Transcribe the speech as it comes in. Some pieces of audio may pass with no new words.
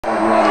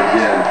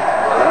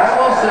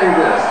say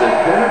this, that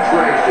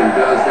penetration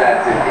does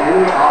that to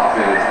any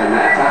offense, and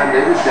that time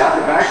they just got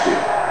the backfield.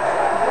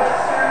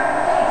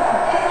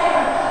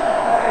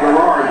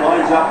 Gerard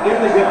lines up in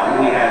the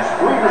gun. He has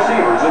 3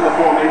 receivers in the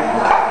formation.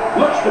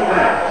 Looks to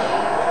pass.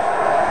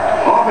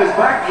 Off his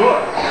back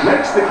foot.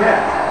 Makes the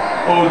catch.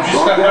 Oh, did you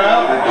step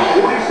out? At the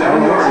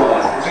 47-yard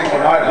line.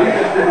 He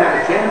just didn't have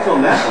a chance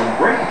on that one.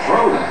 Great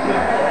throw.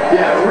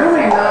 Yeah,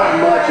 really not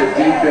much of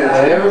defense.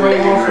 Everybody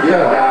wants to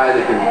get go. a guy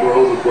that can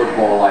throw the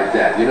football like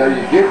that. You know,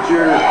 you get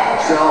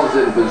yourselves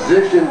in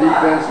position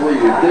defensively.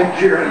 You think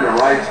you're in the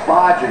right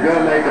spot. You're going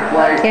to make a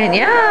play.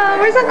 Danielle,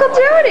 where's Uncle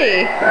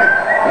Jody?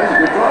 That's a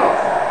good throw.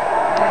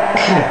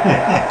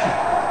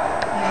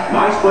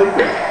 Nice play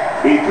there.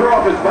 He threw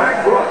off his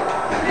back foot.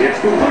 It's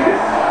completed.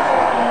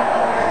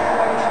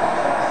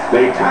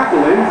 They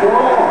tackle him for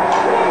a loss.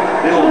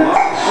 It'll not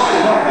quite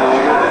enough,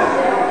 however, that